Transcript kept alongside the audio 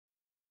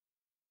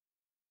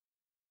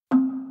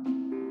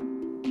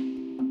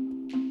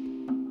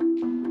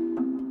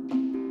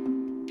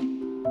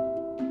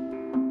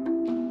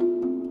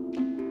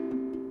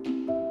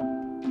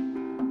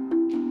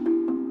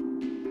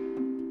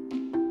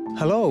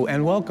Hello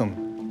and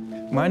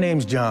welcome. My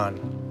name's John.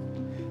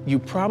 You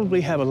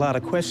probably have a lot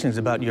of questions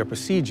about your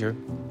procedure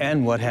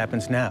and what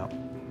happens now.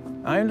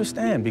 I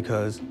understand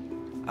because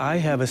I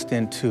have a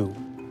stent too.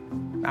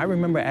 I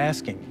remember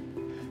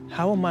asking,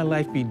 how will my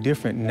life be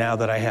different now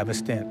that I have a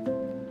stent?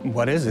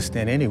 What is a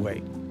stent anyway?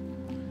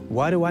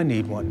 Why do I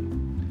need one?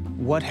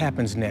 What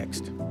happens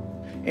next?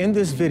 In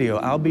this video,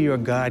 I'll be your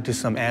guide to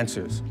some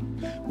answers.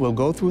 We'll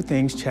go through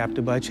things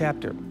chapter by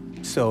chapter.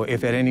 So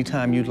if at any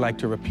time you'd like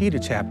to repeat a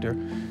chapter,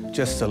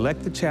 just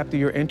select the chapter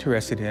you're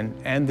interested in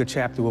and the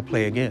chapter will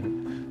play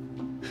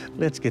again.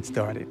 Let's get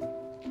started.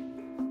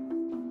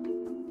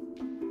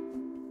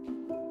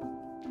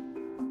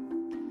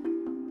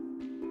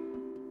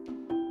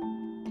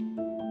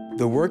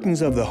 The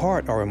workings of the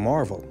heart are a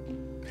marvel.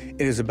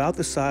 It is about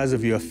the size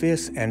of your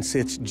fist and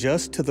sits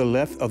just to the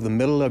left of the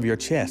middle of your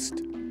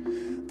chest.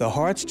 The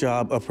heart's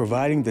job of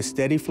providing the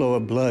steady flow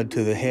of blood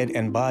to the head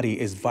and body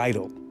is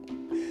vital.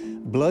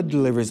 Blood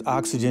delivers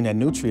oxygen and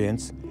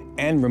nutrients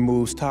and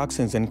removes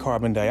toxins and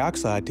carbon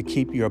dioxide to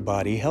keep your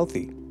body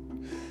healthy.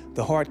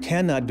 The heart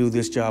cannot do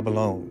this job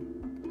alone.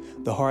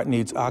 The heart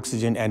needs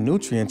oxygen and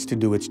nutrients to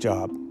do its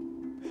job.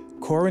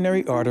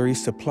 Coronary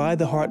arteries supply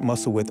the heart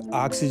muscle with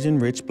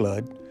oxygen-rich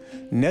blood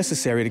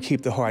necessary to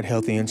keep the heart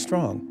healthy and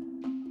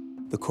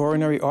strong. The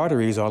coronary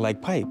arteries are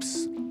like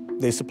pipes.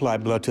 They supply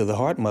blood to the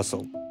heart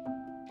muscle.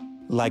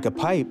 Like a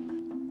pipe,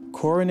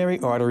 coronary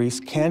arteries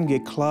can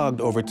get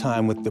clogged over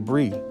time with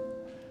debris.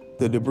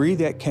 The debris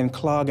that can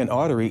clog an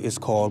artery is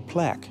called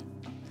plaque.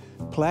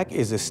 Plaque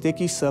is a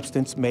sticky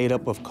substance made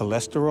up of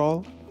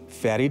cholesterol,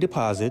 fatty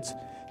deposits,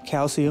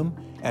 calcium,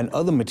 and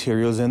other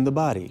materials in the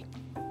body.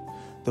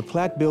 The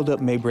plaque buildup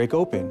may break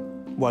open,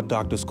 what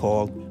doctors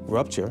call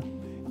rupture,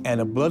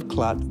 and a blood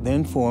clot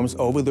then forms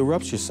over the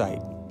rupture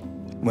site.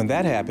 When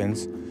that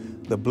happens,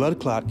 the blood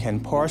clot can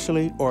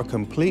partially or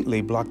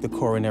completely block the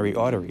coronary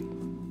artery.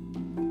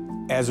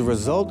 As a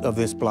result of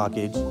this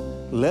blockage,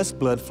 less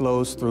blood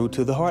flows through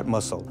to the heart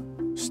muscle,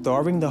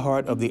 starving the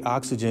heart of the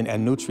oxygen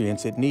and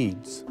nutrients it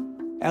needs.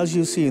 As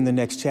you'll see in the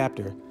next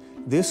chapter,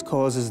 this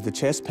causes the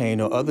chest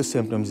pain or other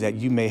symptoms that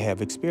you may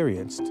have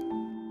experienced.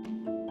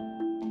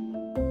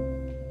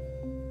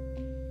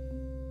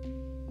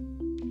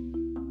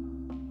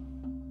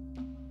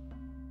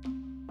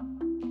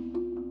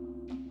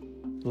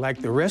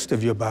 Like the rest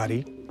of your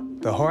body,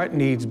 the heart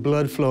needs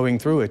blood flowing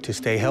through it to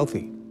stay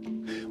healthy.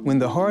 When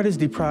the heart is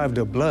deprived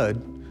of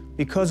blood,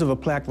 because of a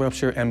plaque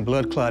rupture and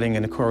blood clotting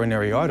in the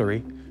coronary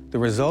artery, the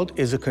result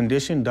is a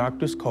condition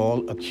doctors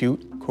call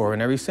acute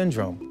coronary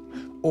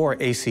syndrome, or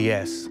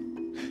ACS.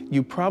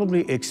 You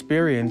probably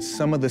experienced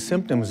some of the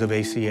symptoms of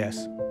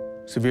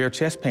ACS. Severe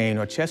chest pain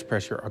or chest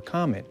pressure are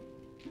common.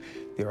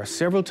 There are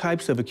several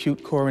types of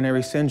acute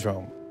coronary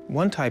syndrome.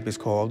 One type is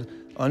called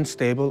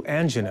unstable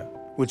angina,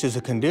 which is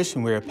a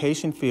condition where a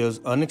patient feels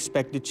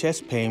unexpected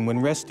chest pain when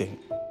resting.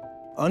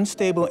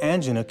 Unstable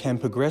angina can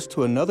progress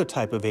to another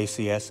type of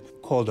ACS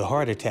called a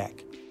heart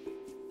attack.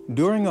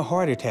 During a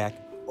heart attack,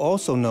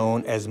 also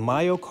known as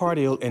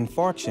myocardial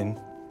infarction,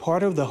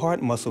 part of the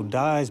heart muscle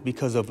dies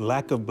because of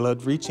lack of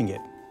blood reaching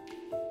it.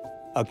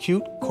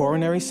 Acute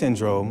coronary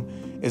syndrome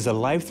is a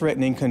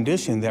life-threatening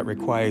condition that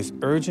requires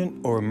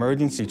urgent or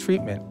emergency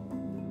treatment.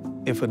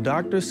 If a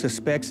doctor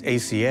suspects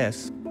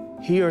ACS,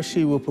 he or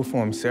she will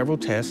perform several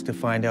tests to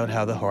find out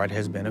how the heart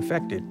has been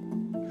affected.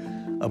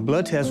 A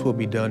blood test will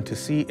be done to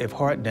see if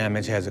heart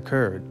damage has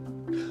occurred.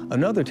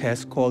 Another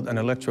test, called an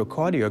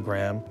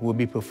electrocardiogram, will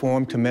be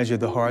performed to measure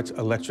the heart's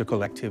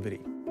electrical activity.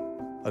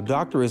 A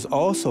doctor is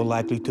also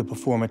likely to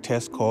perform a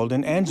test called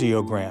an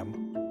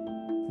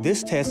angiogram.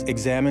 This test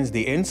examines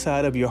the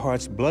inside of your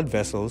heart's blood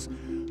vessels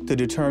to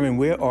determine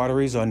where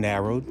arteries are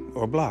narrowed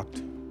or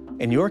blocked.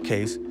 In your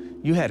case,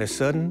 you had a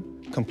sudden,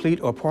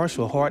 complete or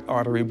partial heart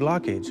artery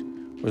blockage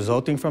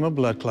resulting from a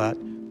blood clot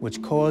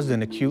which caused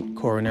an acute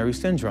coronary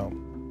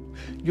syndrome.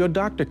 Your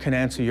doctor can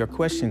answer your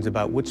questions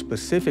about which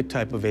specific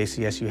type of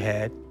ACS you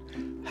had,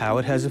 how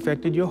it has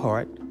affected your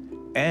heart,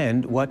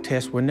 and what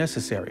tests were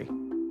necessary.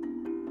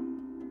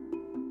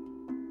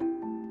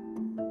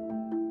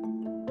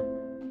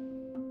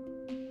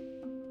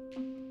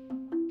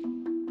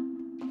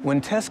 When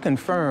tests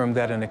confirm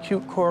that an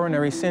acute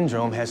coronary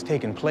syndrome has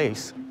taken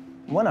place,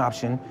 one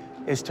option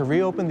is to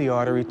reopen the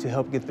artery to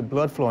help get the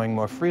blood flowing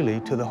more freely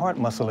to the heart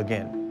muscle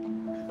again.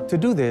 To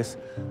do this,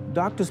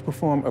 doctors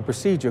perform a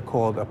procedure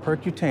called a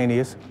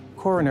percutaneous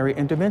coronary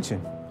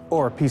intervention,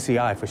 or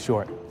PCI for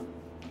short.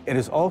 It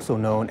is also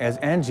known as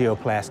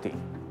angioplasty.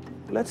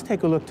 Let's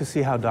take a look to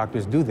see how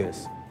doctors do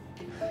this.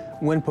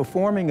 When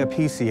performing a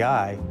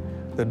PCI,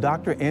 the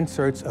doctor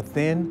inserts a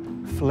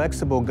thin,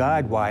 flexible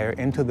guide wire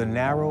into the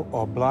narrow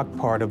or blocked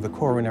part of the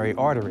coronary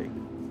artery.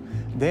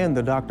 Then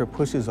the doctor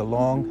pushes a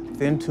long,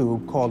 thin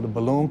tube called a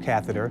balloon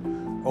catheter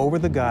over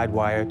the guide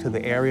wire to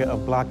the area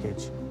of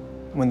blockage.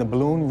 When the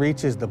balloon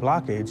reaches the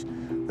blockage,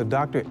 the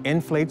doctor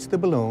inflates the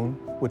balloon,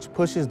 which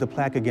pushes the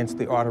plaque against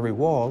the artery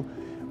wall,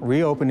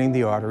 reopening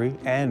the artery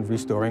and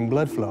restoring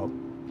blood flow.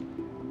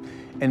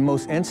 In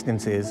most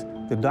instances,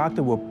 the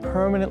doctor will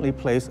permanently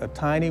place a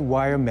tiny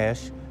wire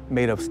mesh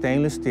made of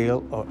stainless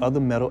steel or other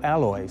metal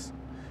alloys.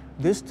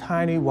 This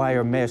tiny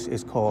wire mesh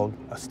is called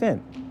a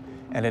stent,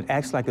 and it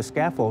acts like a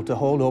scaffold to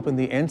hold open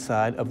the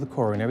inside of the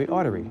coronary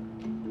artery.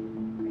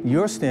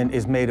 Your stent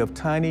is made of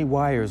tiny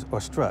wires or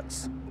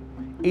struts.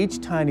 Each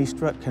tiny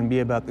strut can be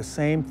about the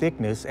same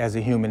thickness as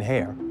a human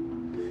hair.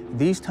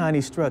 These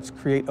tiny struts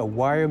create a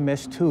wire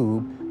mesh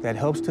tube that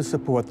helps to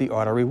support the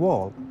artery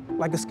wall,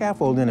 like a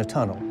scaffold in a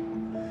tunnel.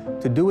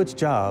 To do its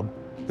job,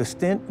 the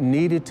stent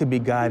needed to be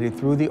guided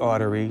through the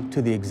artery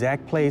to the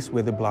exact place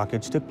where the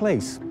blockage took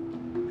place.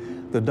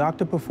 The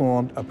doctor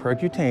performed a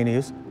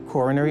percutaneous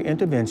coronary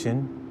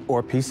intervention,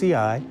 or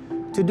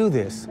PCI, to do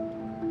this.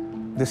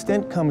 The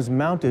stent comes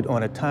mounted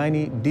on a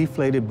tiny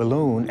deflated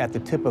balloon at the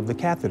tip of the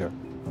catheter.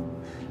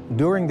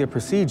 During the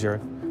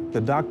procedure,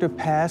 the doctor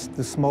passed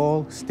the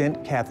small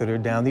stent catheter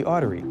down the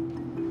artery.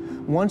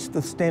 Once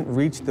the stent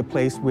reached the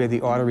place where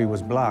the artery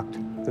was blocked,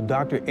 the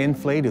doctor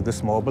inflated the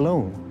small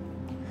balloon.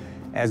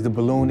 As the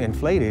balloon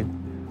inflated,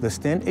 the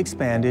stent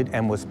expanded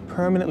and was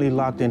permanently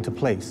locked into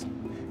place,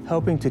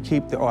 helping to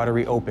keep the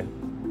artery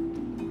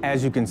open.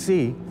 As you can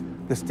see,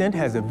 the stent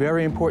has a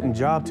very important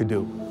job to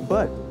do,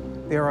 but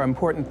there are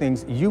important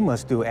things you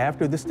must do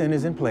after the stent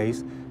is in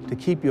place to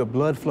keep your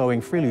blood flowing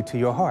freely to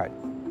your heart.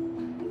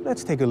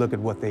 Let's take a look at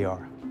what they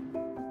are.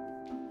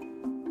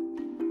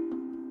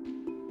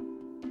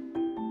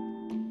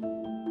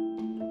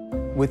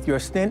 With your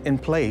stent in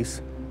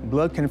place,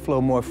 blood can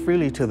flow more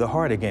freely to the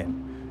heart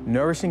again,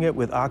 nourishing it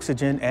with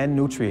oxygen and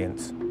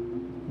nutrients.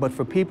 But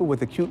for people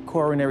with acute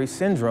coronary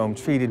syndrome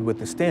treated with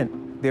the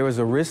stent, there is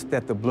a risk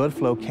that the blood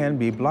flow can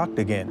be blocked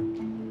again.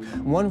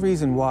 One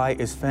reason why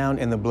is found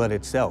in the blood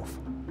itself.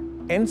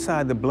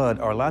 Inside the blood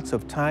are lots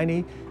of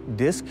tiny,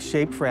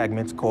 disc-shaped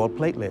fragments called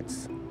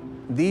platelets.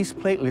 These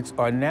platelets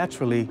are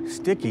naturally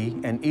sticky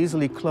and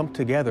easily clumped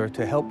together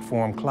to help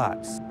form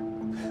clots.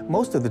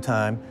 Most of the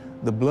time,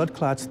 the blood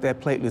clots that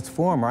platelets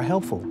form are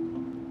helpful.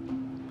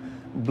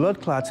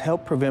 Blood clots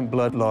help prevent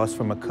blood loss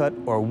from a cut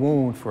or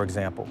wound, for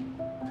example.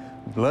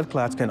 Blood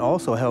clots can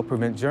also help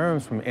prevent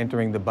germs from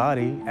entering the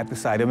body at the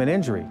site of an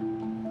injury.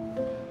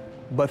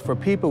 But for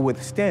people with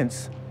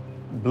stents,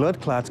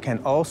 blood clots can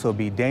also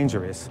be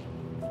dangerous.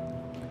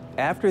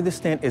 After the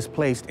stent is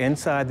placed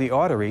inside the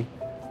artery,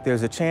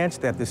 there's a chance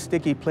that the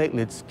sticky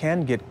platelets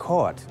can get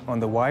caught on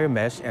the wire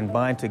mesh and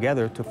bind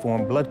together to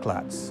form blood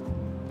clots.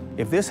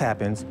 If this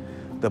happens,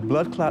 the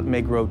blood clot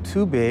may grow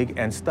too big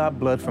and stop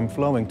blood from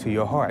flowing to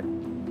your heart.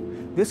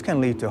 This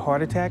can lead to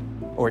heart attack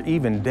or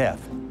even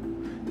death.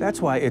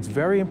 That's why it's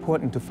very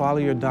important to follow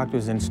your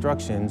doctor's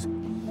instructions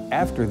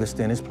after the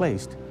stent is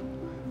placed.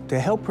 To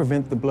help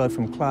prevent the blood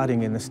from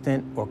clotting in the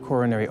stent or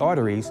coronary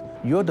arteries,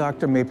 your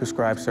doctor may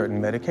prescribe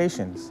certain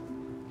medications.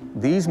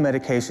 These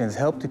medications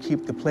help to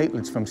keep the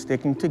platelets from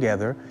sticking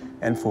together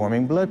and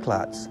forming blood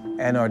clots,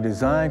 and are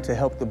designed to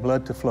help the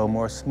blood to flow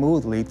more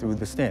smoothly through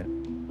the stent.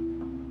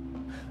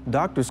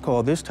 Doctors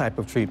call this type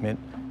of treatment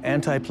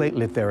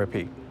antiplatelet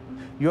therapy.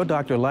 Your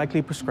doctor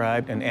likely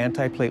prescribed an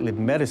antiplatelet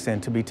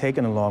medicine to be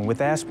taken along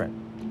with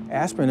aspirin.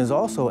 Aspirin is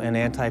also an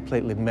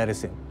antiplatelet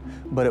medicine,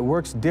 but it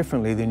works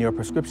differently than your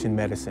prescription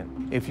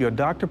medicine. If your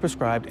doctor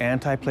prescribed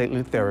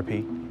antiplatelet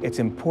therapy, it's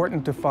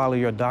important to follow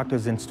your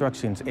doctor's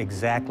instructions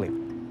exactly.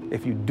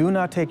 If you do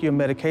not take your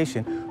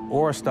medication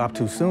or stop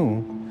too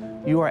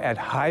soon, you are at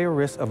higher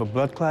risk of a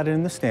blood clot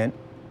in the stent,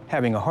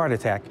 having a heart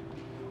attack,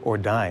 or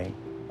dying.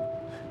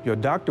 Your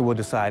doctor will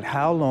decide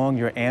how long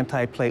your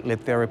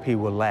antiplatelet therapy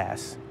will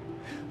last.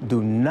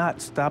 Do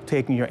not stop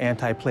taking your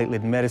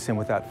antiplatelet medicine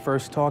without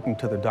first talking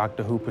to the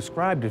doctor who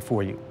prescribed it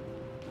for you.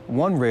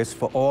 One risk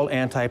for all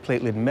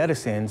antiplatelet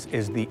medicines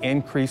is the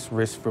increased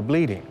risk for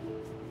bleeding.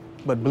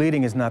 But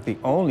bleeding is not the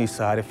only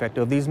side effect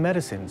of these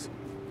medicines.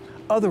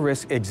 Other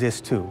risks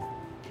exist too.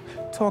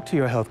 Talk to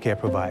your healthcare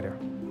provider.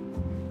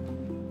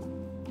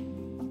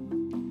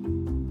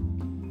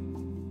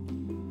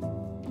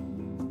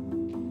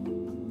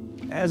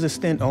 As a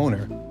stent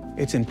owner,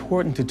 it's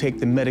important to take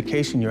the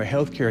medication your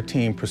healthcare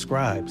team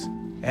prescribes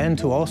and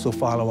to also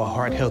follow a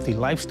heart-healthy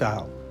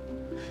lifestyle.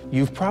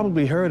 You've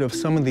probably heard of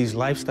some of these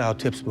lifestyle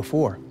tips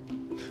before,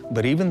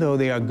 but even though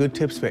they are good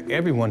tips for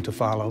everyone to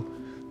follow,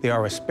 they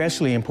are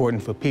especially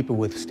important for people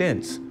with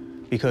stents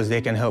because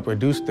they can help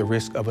reduce the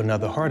risk of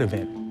another heart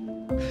event.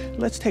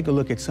 Let's take a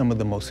look at some of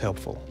the most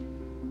helpful.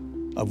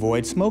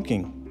 Avoid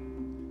smoking.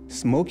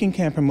 Smoking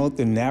can promote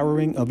the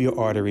narrowing of your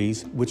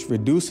arteries, which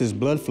reduces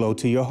blood flow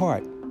to your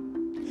heart.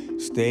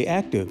 Stay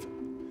active.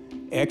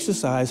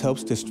 Exercise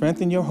helps to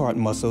strengthen your heart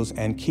muscles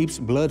and keeps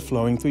blood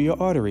flowing through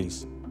your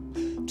arteries.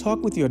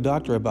 Talk with your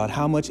doctor about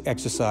how much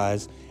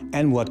exercise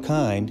and what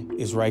kind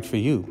is right for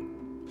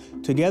you.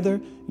 Together,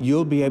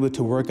 you'll be able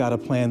to work out a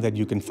plan that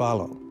you can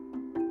follow.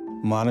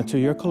 Monitor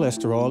your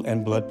cholesterol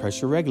and blood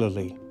pressure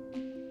regularly.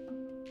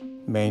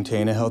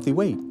 Maintain a healthy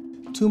weight.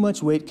 Too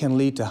much weight can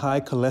lead to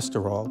high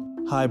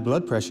cholesterol, high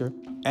blood pressure,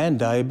 and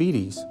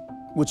diabetes,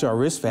 which are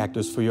risk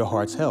factors for your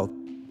heart's health.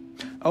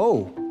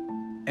 Oh,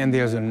 and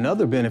there's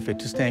another benefit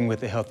to staying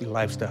with a healthy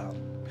lifestyle.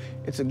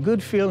 It's a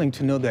good feeling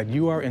to know that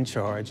you are in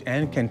charge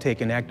and can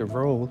take an active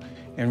role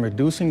in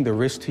reducing the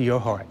risk to your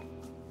heart.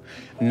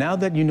 Now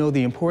that you know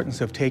the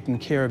importance of taking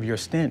care of your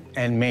stent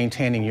and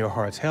maintaining your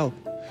heart's health,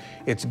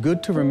 it's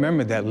good to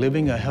remember that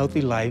living a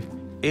healthy life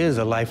is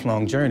a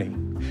lifelong journey.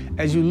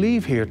 As you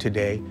leave here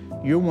today,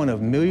 you're one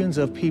of millions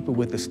of people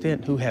with a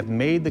stent who have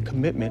made the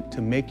commitment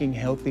to making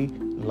healthy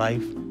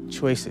life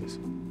choices.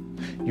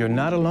 You're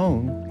not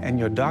alone, and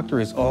your doctor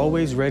is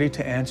always ready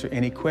to answer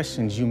any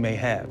questions you may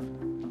have.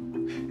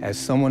 As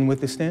someone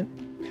with a stent,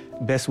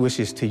 best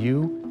wishes to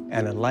you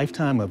and a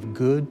lifetime of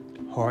good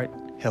heart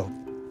health.